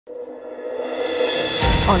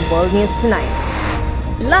on World News Tonight.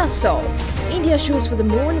 Blast off! India shoots for the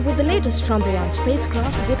moon with the latest Chandrayaan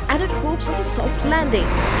spacecraft with added hopes of a soft landing.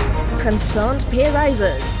 Concerned pay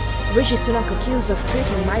rises. Rishi Sunak accused of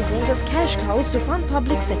treating migrants as cash cows to fund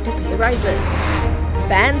public sector pay rises.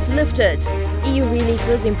 Bans lifted. EU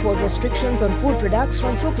releases import restrictions on food products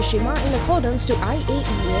from Fukushima in accordance to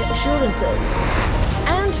IAEA assurances.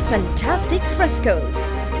 And fantastic frescoes.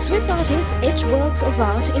 Swiss artists etch works of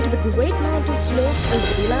art into the great mountain slopes in the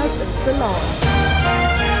villas in Ceylon.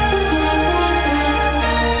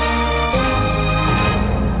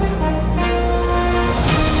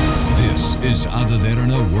 This is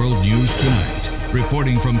Derana World News Tonight.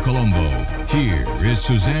 Reporting from Colombo, here is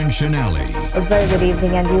Suzanne Shanali. A very good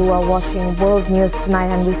evening, and you are watching World News Tonight,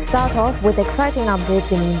 and we start off with exciting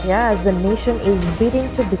updates in India as the nation is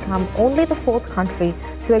bidding to become only the fourth country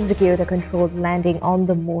to execute a controlled landing on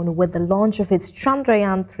the moon with the launch of its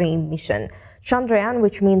Chandrayaan-3 mission. Chandrayaan,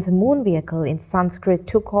 which means moon vehicle in Sanskrit,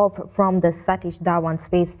 took off from the Satish Dhawan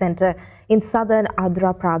Space Center in southern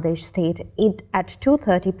Andhra Pradesh state at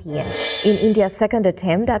 2:30 p.m. in India's second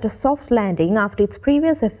attempt at a soft landing after its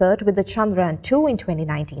previous effort with the Chandrayaan-2 in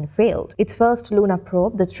 2019 failed. Its first lunar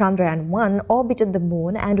probe, the Chandrayaan-1, orbited the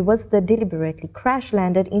moon and was deliberately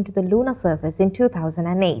crash-landed into the lunar surface in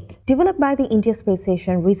 2008. Developed by the India Space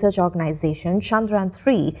Station Research Organization,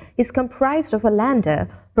 Chandrayaan-3 is comprised of a lander,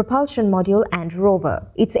 propulsion module and rover.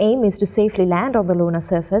 Its aim is to safely land on the lunar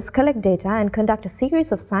surface, collect data and conduct a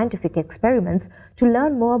series of scientific experiments to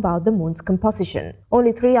learn more about the moon's composition.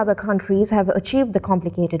 Only 3 other countries have achieved the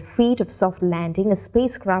complicated feat of soft landing a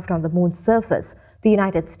spacecraft on the moon's surface: the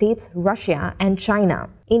United States, Russia and China.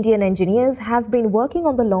 Indian engineers have been working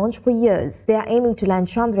on the launch for years. They are aiming to land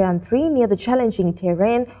Chandrayaan-3 near the challenging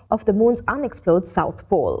terrain of the moon's unexplored South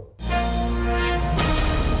Pole.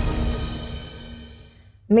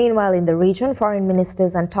 Meanwhile, in the region, foreign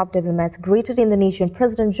ministers and top diplomats greeted Indonesian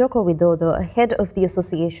President Joko Widodo ahead of the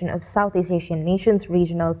Association of Southeast Asian Nations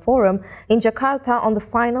Regional Forum in Jakarta on the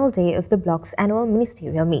final day of the bloc's annual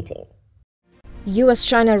ministerial meeting.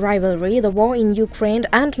 US-China rivalry, the war in Ukraine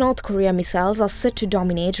and North Korea missiles are set to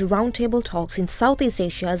dominate roundtable talks in Southeast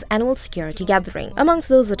Asia's annual security gathering. Amongst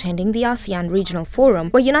those attending the ASEAN Regional Forum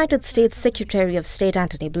were United States Secretary of State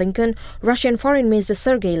Antony Blinken, Russian Foreign Minister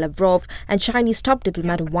Sergei Lavrov and Chinese top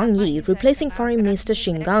diplomat Wang Yi, replacing Foreign Minister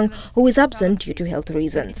Qin Gang, who is absent due to health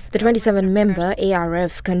reasons. The 27-member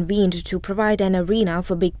ARF convened to provide an arena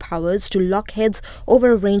for big powers to lock heads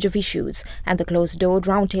over a range of issues, and the closed-door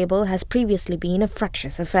roundtable has previously been a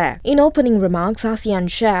fractious affair. In opening remarks, ASEAN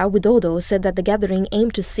Chair Widodo said that the gathering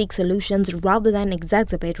aimed to seek solutions rather than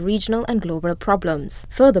exacerbate regional and global problems.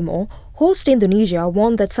 Furthermore, host Indonesia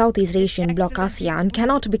warned that Southeast Asian bloc ASEAN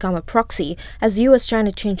cannot become a proxy as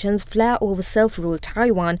US-China tensions flare over self-ruled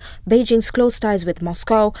Taiwan, Beijing's close ties with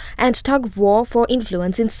Moscow, and tug-of-war for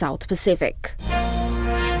influence in South Pacific.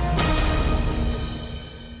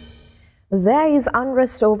 There is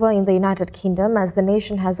unrest over in the United Kingdom as the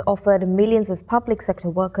nation has offered millions of public sector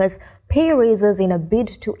workers pay raises in a bid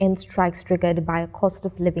to end strikes triggered by a cost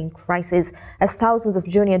of living crisis as thousands of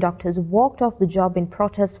junior doctors walked off the job in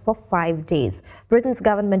protest for 5 days. Britain's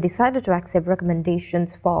government decided to accept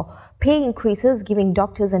recommendations for pay increases, giving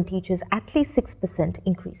doctors and teachers at least 6%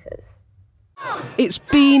 increases. It's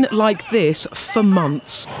been like this for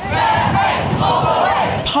months.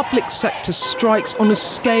 Public sector strikes on a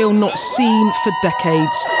scale not seen for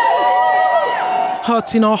decades.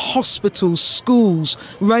 Hurting our hospitals, schools,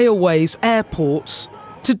 railways, airports.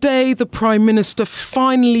 Today, the Prime Minister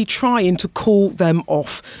finally trying to call them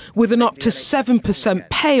off with an up to 7%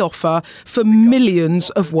 pay offer for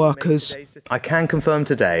millions of workers. I can confirm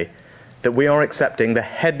today that we are accepting the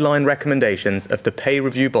headline recommendations of the pay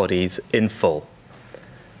review bodies in full.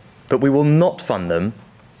 But we will not fund them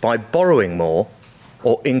by borrowing more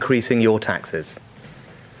or increasing your taxes.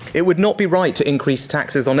 It would not be right to increase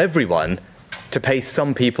taxes on everyone to pay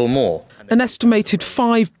some people more. An estimated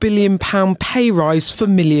 £5 billion pay rise for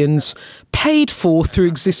millions, paid for through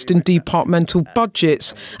existing departmental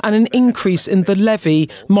budgets, and an increase in the levy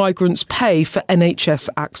migrants pay for NHS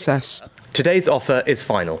access. Today's offer is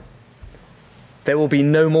final. There will be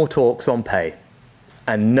no more talks on pay,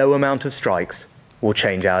 and no amount of strikes will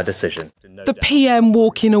change our decision. The PM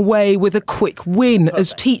walking away with a quick win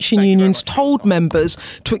as teaching unions told members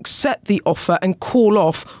to accept the offer and call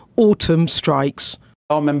off autumn strikes.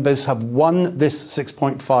 Our members have won this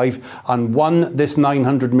 6.5 and won this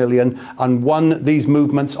 900 million and won these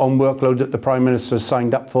movements on workload that the Prime Minister has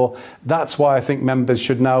signed up for. That's why I think members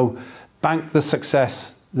should now bank the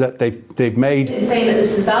success that they've made. In saying that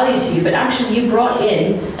this is value to you, but actually you brought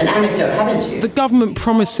in an anecdote, haven't you? The government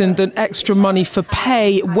promising that extra money for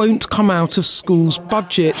pay won't come out of schools'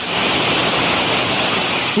 budgets,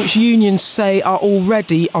 which unions say are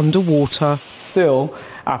already underwater. Still,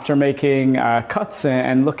 after making cuts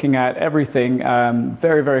and looking at everything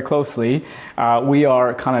very, very closely, we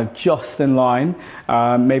are kind of just in line,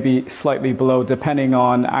 maybe slightly below, depending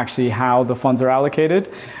on actually how the funds are allocated.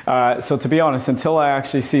 So to be honest, until I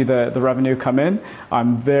actually see the revenue come in,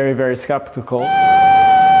 I'm very, very skeptical.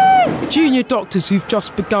 Junior doctors who've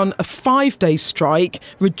just begun a 5-day strike,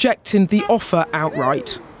 rejecting the offer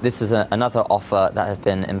outright. This is another offer that has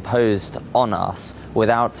been imposed on us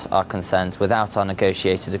without our consent, without our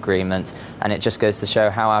negotiated agreement, and it just goes to show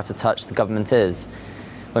how out of touch the government is.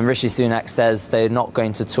 When Rishi Sunak says they're not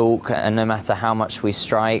going to talk, and no matter how much we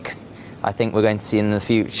strike, I think we're going to see in the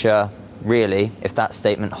future, really, if that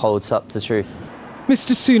statement holds up to truth.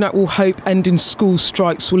 Mr Sunak will hope ending school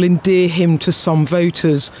strikes will endear him to some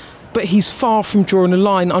voters, but he's far from drawing a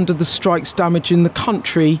line under the strikes damaging the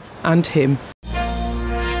country and him.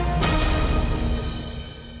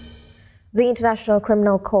 The International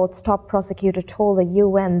Criminal Court's top prosecutor told the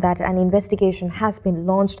UN that an investigation has been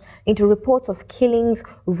launched into reports of killings,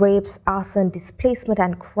 rapes, arson, displacement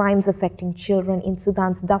and crimes affecting children in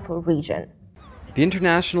Sudan's Darfur region. The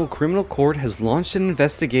International Criminal Court has launched an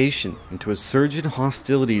investigation into a surge in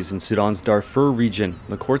hostilities in Sudan's Darfur region,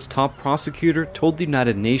 the court's top prosecutor told the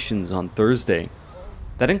United Nations on Thursday.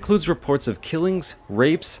 That includes reports of killings,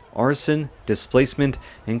 rapes, arson, displacement,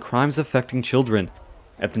 and crimes affecting children.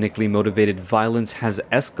 Ethnically motivated violence has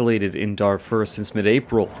escalated in Darfur since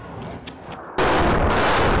mid-April.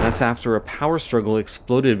 That's after a power struggle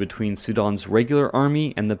exploded between Sudan's regular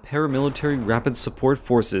army and the paramilitary Rapid Support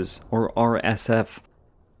Forces, or RSF.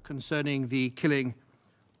 Concerning the killing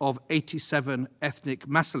of 87 ethnic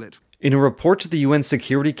Masalit. In a report to the UN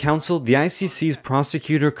Security Council, the ICC's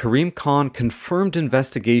prosecutor Karim Khan confirmed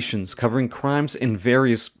investigations covering crimes in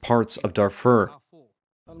various parts of Darfur.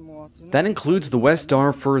 That includes the West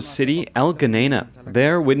Darfur city El Geneina.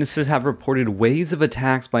 There, witnesses have reported waves of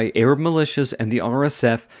attacks by Arab militias and the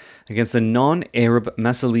RSF against the non-Arab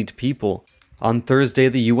Masalit people. On Thursday,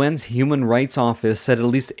 the UN's Human Rights Office said at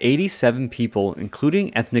least 87 people,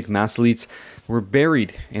 including ethnic Masalits, were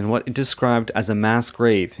buried in what it described as a mass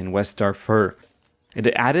grave in West Darfur. It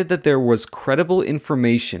added that there was credible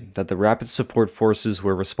information that the Rapid Support Forces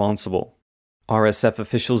were responsible. RSF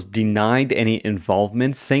officials denied any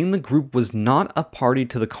involvement, saying the group was not a party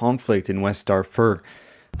to the conflict in West Darfur.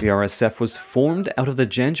 The RSF was formed out of the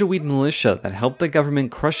Janjaweed militia that helped the government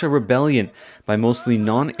crush a rebellion by mostly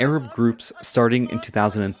non-Arab groups starting in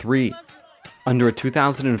 2003. Under a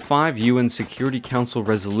 2005 UN Security Council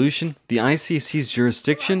resolution, the ICC's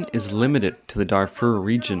jurisdiction is limited to the Darfur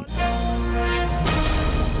region.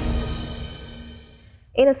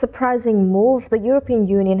 In a surprising move, the European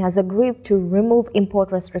Union has agreed to remove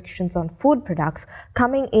import restrictions on food products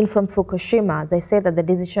coming in from Fukushima. They say that the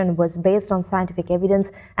decision was based on scientific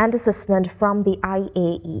evidence and assessment from the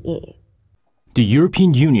IAEA. The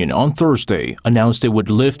European Union on Thursday announced it would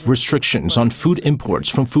lift restrictions on food imports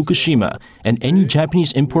from Fukushima and any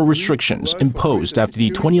Japanese import restrictions imposed after the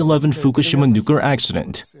 2011 Fukushima nuclear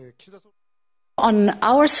accident. On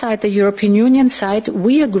our side, the European Union side,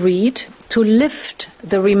 we agreed to lift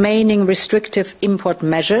the remaining restrictive import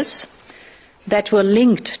measures that were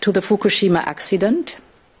linked to the Fukushima accident.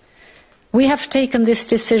 We have taken this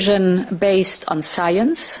decision based on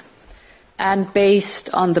science and based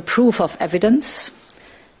on the proof of evidence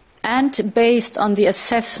and based on the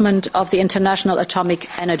assessment of the International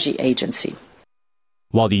Atomic Energy Agency.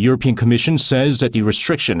 While the European Commission says that the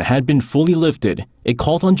restriction had been fully lifted, it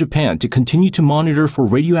called on Japan to continue to monitor for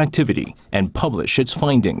radioactivity and publish its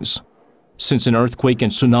findings. Since an earthquake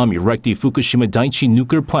and tsunami wrecked the Fukushima Daiichi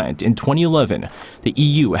nuclear plant in 2011, the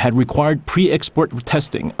EU had required pre-export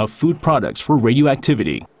testing of food products for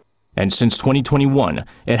radioactivity. And since 2021,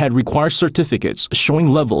 it had required certificates showing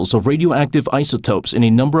levels of radioactive isotopes in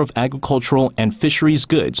a number of agricultural and fisheries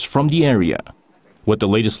goods from the area. With the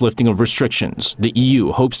latest lifting of restrictions, the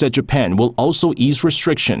EU hopes that Japan will also ease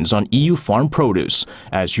restrictions on EU farm produce,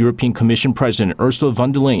 as European Commission President Ursula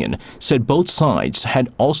von der Leyen said both sides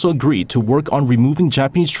had also agreed to work on removing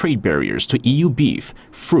Japanese trade barriers to EU beef,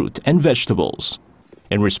 fruit, and vegetables.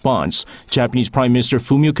 In response, Japanese Prime Minister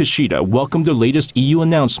Fumio Kishida welcomed the latest EU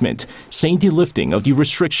announcement, saying the lifting of the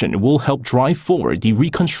restriction will help drive forward the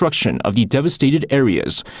reconstruction of the devastated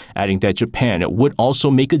areas, adding that Japan would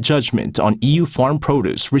also make a judgment on EU farm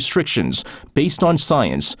produce restrictions based on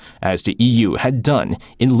science, as the EU had done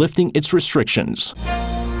in lifting its restrictions.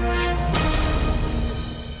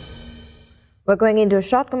 We're going into a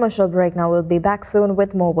short commercial break now. We'll be back soon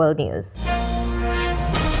with more world news.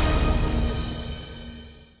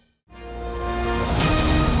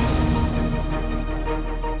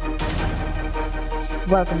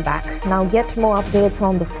 Welcome back. Now, yet more updates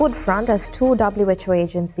on the food front as two WHO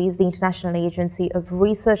agencies, the International Agency of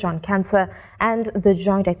Research on Cancer and the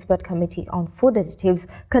Joint Expert Committee on Food Additives,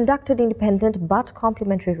 conducted independent but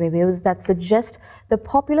complementary reviews that suggest the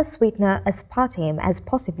popular sweetener aspartame as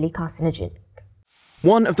possibly carcinogenic.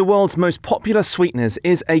 One of the world's most popular sweeteners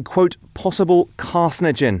is a, quote, possible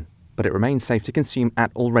carcinogen, but it remains safe to consume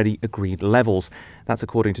at already agreed levels. That's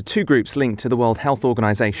according to two groups linked to the World Health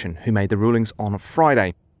Organization, who made the rulings on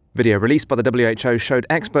Friday. Video released by the WHO showed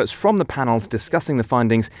experts from the panels discussing the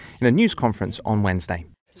findings in a news conference on Wednesday.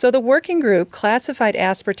 So the working group classified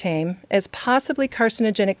aspartame as possibly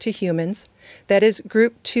carcinogenic to humans, that is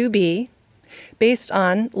group 2B, based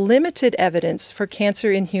on limited evidence for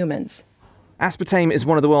cancer in humans. Aspartame is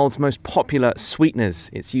one of the world's most popular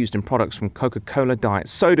sweeteners. It's used in products from Coca-Cola diet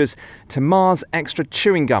sodas to Mars extra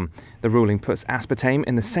chewing gum. The ruling puts aspartame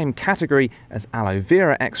in the same category as aloe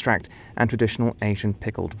vera extract and traditional Asian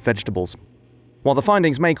pickled vegetables. While the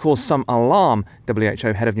findings may cause some alarm,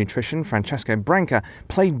 WHO Head of Nutrition Francesco Branca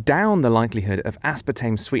played down the likelihood of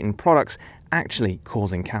aspartame-sweetened products actually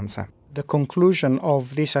causing cancer. The conclusion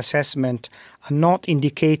of this assessment are not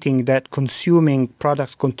indicating that consuming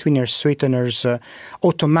products containing sweeteners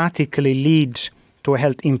automatically leads to a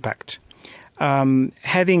health impact.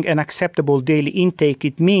 Having an acceptable daily intake,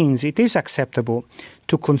 it means it is acceptable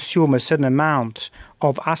to consume a certain amount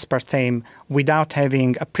of aspartame without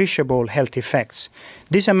having appreciable health effects.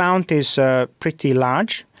 This amount is pretty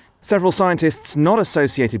large. Several scientists not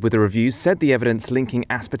associated with the reviews said the evidence linking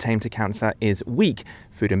aspartame to cancer is weak.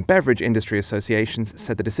 Food and beverage industry associations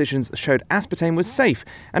said the decisions showed aspartame was safe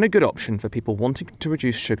and a good option for people wanting to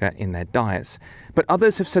reduce sugar in their diets. But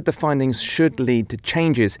others have said the findings should lead to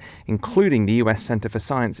changes, including the US Centre for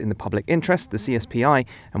Science in the Public Interest, the CSPI,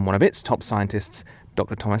 and one of its top scientists,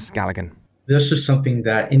 Dr. Thomas Galligan. This is something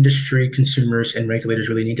that industry, consumers, and regulators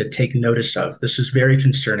really need to take notice of. This is very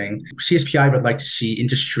concerning. CSPI would like to see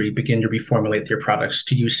industry begin to reformulate their products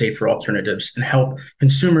to use safer alternatives and help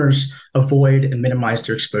consumers avoid and minimize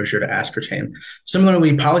their exposure to aspartame.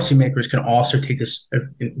 Similarly, policymakers can also take this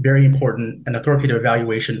very important and authoritative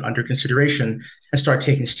evaluation under consideration and start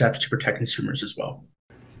taking steps to protect consumers as well.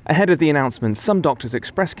 Ahead of the announcement, some doctors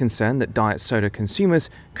expressed concern that diet soda consumers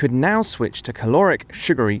could now switch to caloric,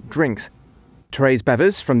 sugary drinks. Therese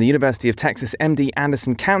Bevers from the University of Texas MD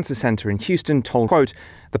Anderson Cancer Center in Houston told, quote,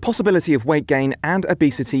 the possibility of weight gain and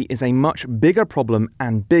obesity is a much bigger problem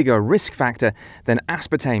and bigger risk factor than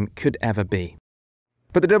aspartame could ever be.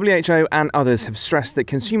 But the WHO and others have stressed that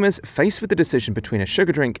consumers faced with the decision between a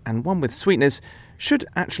sugar drink and one with sweeteners should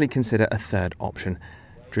actually consider a third option.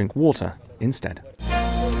 Drink water instead.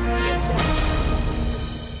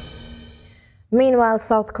 Meanwhile,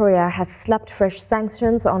 South Korea has slapped fresh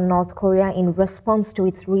sanctions on North Korea in response to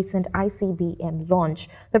its recent ICBM launch.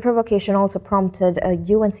 The provocation also prompted a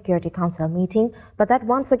UN Security Council meeting, but that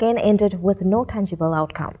once again ended with no tangible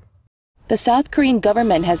outcome. The South Korean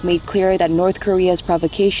government has made clear that North Korea's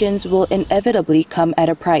provocations will inevitably come at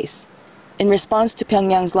a price. In response to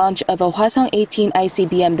Pyongyang's launch of a Hwasong-18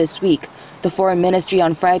 ICBM this week, the Foreign Ministry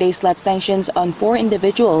on Friday slapped sanctions on 4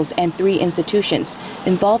 individuals and 3 institutions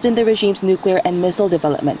involved in the regime's nuclear and missile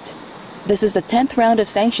development. This is the 10th round of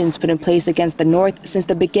sanctions put in place against the North since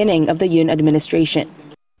the beginning of the Yoon administration.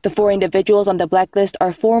 The 4 individuals on the blacklist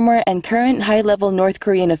are former and current high-level North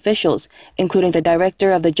Korean officials, including the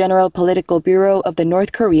director of the General Political Bureau of the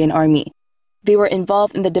North Korean Army. They were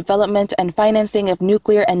involved in the development and financing of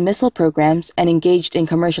nuclear and missile programs and engaged in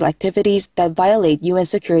commercial activities that violate UN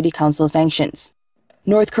Security Council sanctions.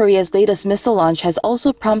 North Korea's latest missile launch has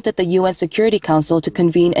also prompted the UN Security Council to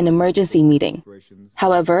convene an emergency meeting.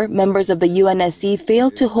 However, members of the UNSC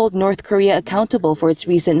failed to hold North Korea accountable for its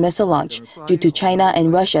recent missile launch due to China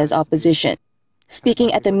and Russia's opposition.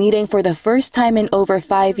 Speaking at the meeting for the first time in over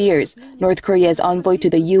 5 years, North Korea's envoy to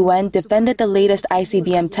the UN defended the latest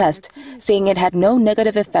ICBM test, saying it had no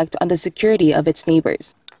negative effect on the security of its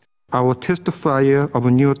neighbors. Our test fire of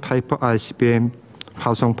a new type of ICBM,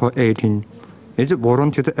 Hwasong-18, is a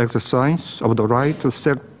warranted exercise of the right to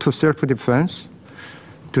self-defense,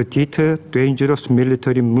 to deter dangerous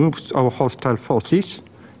military moves of hostile forces,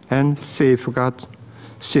 and safeguard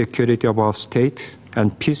security of our state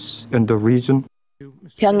and peace in the region.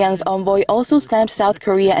 Pyongyang's envoy also slammed South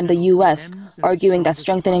Korea and the U.S., arguing that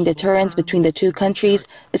strengthening deterrence between the two countries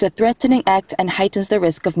is a threatening act and heightens the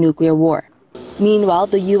risk of nuclear war. Meanwhile,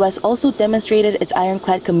 the U.S. also demonstrated its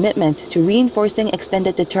ironclad commitment to reinforcing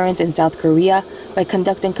extended deterrence in South Korea by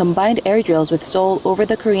conducting combined air drills with Seoul over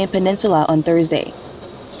the Korean peninsula on Thursday.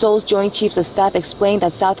 Seoul's Joint Chiefs of Staff explained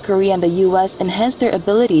that South Korea and the U.S. enhanced their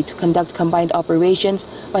ability to conduct combined operations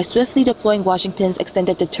by swiftly deploying Washington's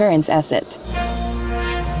extended deterrence asset.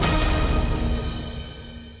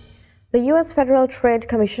 The U.S. Federal Trade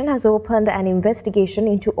Commission has opened an investigation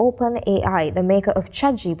into OpenAI, the maker of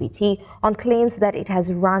ChatGPT, on claims that it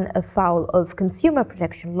has run afoul of consumer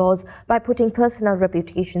protection laws by putting personal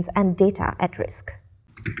reputations and data at risk.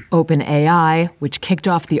 OpenAI, which kicked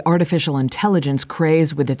off the artificial intelligence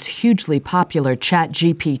craze with its hugely popular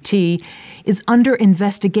ChatGPT, is under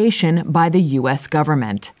investigation by the U.S.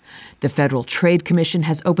 government. The Federal Trade Commission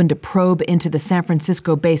has opened a probe into the San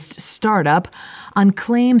Francisco-based startup on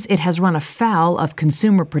claims it has run afoul of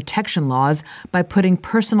consumer protection laws by putting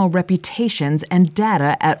personal reputations and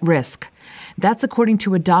data at risk. That's according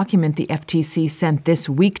to a document the FTC sent this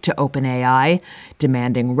week to OpenAI,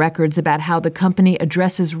 demanding records about how the company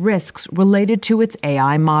addresses risks related to its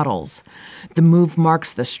AI models. The move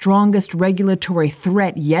marks the strongest regulatory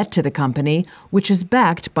threat yet to the company, which is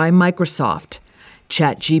backed by Microsoft.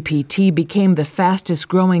 ChatGPT became the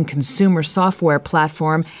fastest-growing consumer software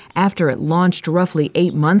platform after it launched roughly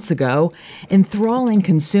 8 months ago, enthralling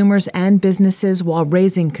consumers and businesses while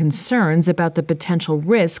raising concerns about the potential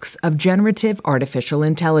risks of generative artificial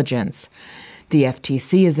intelligence. The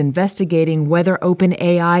FTC is investigating whether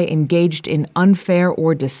OpenAI engaged in unfair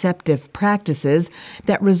or deceptive practices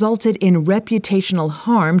that resulted in reputational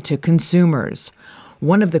harm to consumers.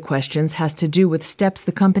 One of the questions has to do with steps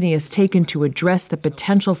the company has taken to address the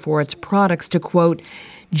potential for its products to, quote,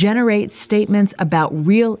 generate statements about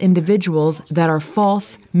real individuals that are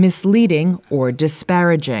false, misleading, or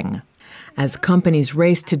disparaging. As companies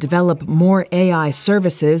race to develop more AI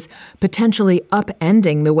services, potentially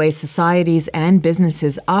upending the way societies and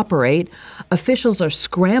businesses operate, officials are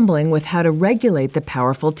scrambling with how to regulate the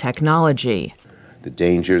powerful technology. The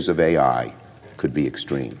dangers of AI could be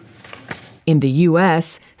extreme. In the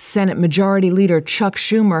U.S., Senate Majority Leader Chuck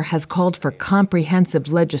Schumer has called for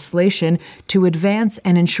comprehensive legislation to advance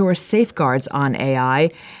and ensure safeguards on AI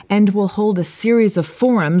and will hold a series of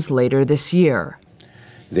forums later this year.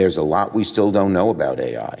 There's a lot we still don't know about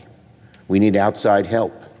AI. We need outside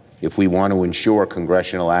help if we want to ensure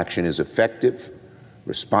congressional action is effective,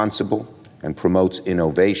 responsible, and promotes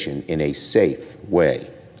innovation in a safe way.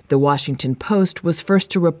 The Washington Post was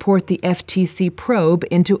first to report the FTC probe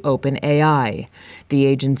into OpenAI. The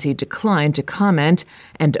agency declined to comment,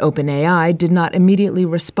 and OpenAI did not immediately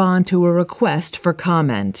respond to a request for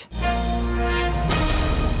comment.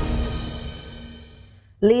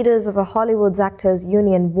 Leaders of a Hollywood's Actors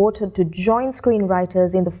Union voted to join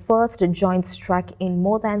screenwriters in the first joint strike in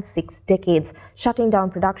more than 6 decades, shutting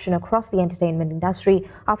down production across the entertainment industry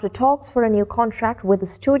after talks for a new contract with the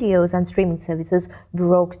studios and streaming services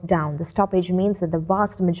broke down. The stoppage means that the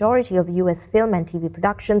vast majority of U.S. film and TV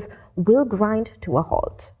productions will grind to a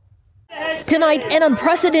halt. Tonight, an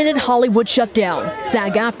unprecedented Hollywood shutdown.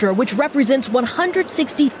 SAG-AFTRA, which represents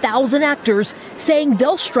 160,000 actors, saying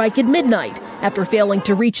they'll strike at midnight after failing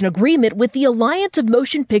to reach an agreement with the Alliance of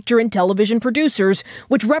Motion Picture and Television Producers,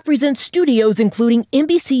 which represents studios including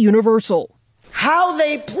NBC Universal. How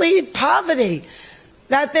they plead poverty,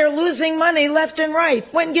 that they're losing money left and right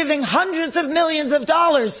when giving hundreds of millions of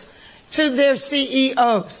dollars to their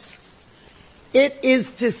CEOs. It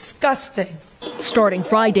is disgusting. Starting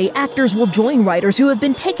Friday, actors will join writers who have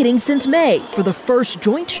been picketing since May for the first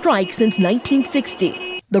joint strike since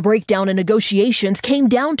 1960. The breakdown in negotiations came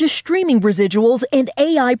down to streaming residuals and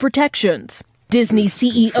AI protections. Disney's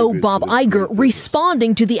CEO Bob Iger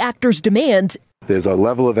responding to the actors' demands. There's a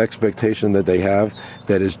level of expectation that they have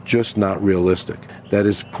that is just not realistic. That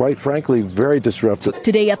is, quite frankly, very disruptive.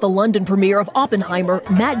 Today at the London premiere of Oppenheimer,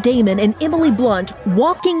 Matt Damon and Emily Blunt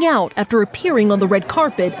walking out after appearing on the red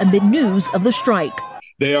carpet amid news of the strike.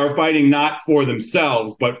 They are fighting not for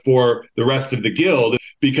themselves, but for the rest of the guild,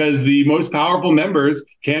 because the most powerful members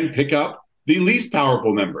can pick up the least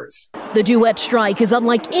powerful members. The duet strike is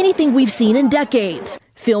unlike anything we've seen in decades.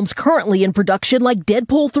 Films currently in production like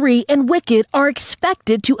Deadpool 3 and Wicked are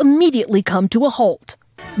expected to immediately come to a halt.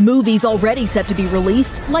 Movies already set to be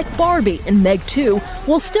released, like Barbie and Meg 2,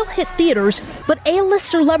 will still hit theaters, but A-list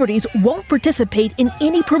celebrities won't participate in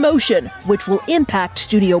any promotion, which will impact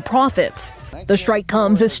studio profits. The strike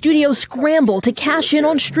comes as studios scramble to cash in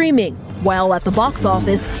on streaming, while at the box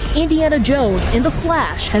office, Indiana Jones and The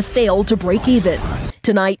Flash have failed to break even.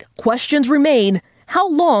 Tonight, questions remain how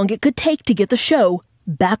long it could take to get the show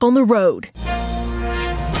back on the road.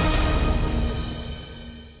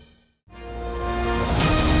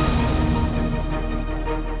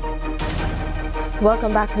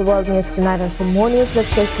 Welcome back to World News Tonight, and for more news,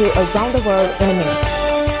 let's take you around the world in a minute.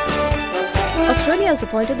 Australia has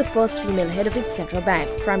appointed the first female head of its central bank.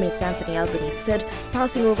 Prime Minister Anthony Albanese said,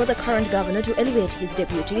 passing over the current governor to elevate his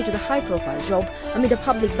deputy to the high-profile job amid a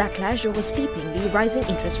public backlash over steeply rising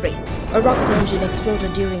interest rates. A rocket engine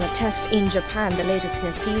exploded during a test in Japan, the latest in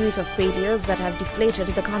a series of failures that have deflated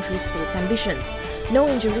the country's space ambitions. No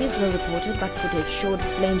injuries were reported, but footage showed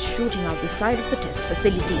flames shooting out the side of the test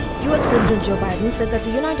facility. US President Joe Biden said that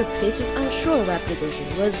the United States was unsure where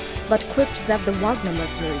Prigozhin was, but quipped that the Wagner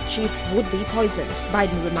mercenary chief would be poisoned.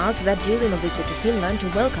 Biden remarked that during a visit to Finland to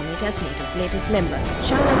welcome it as NATO's latest member.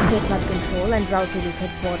 China's State Flood Control and Drought Relief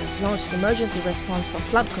Headquarters launched an emergency response for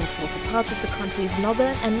flood control for parts of the country's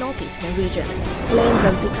northern and northeastern regions. Flames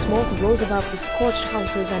and thick smoke rose above the scorched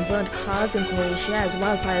houses and burnt cars in Croatia as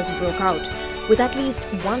wildfires broke out, with at least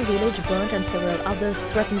one village burnt and several others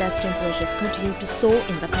threatened as temperatures continue to soar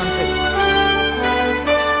in the country.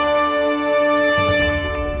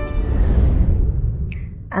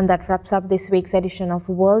 And that wraps up this week's edition of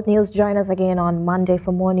World News. Join us again on Monday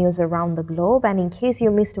for more news around the globe. And in case you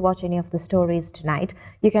missed to watch any of the stories tonight,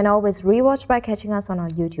 you can always rewatch by catching us on our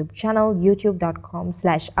YouTube channel,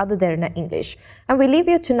 youtube.com/Derana English. And we leave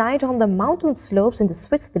you tonight on the mountain slopes in the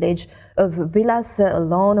Swiss village of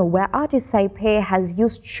Villas-Laune, where artist Saipei has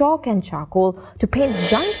used chalk and charcoal to paint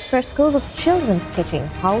giant frescoes of children sketching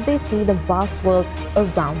how they see the vast world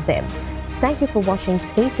around them. Thank you for watching.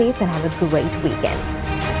 Stay safe and have a great weekend.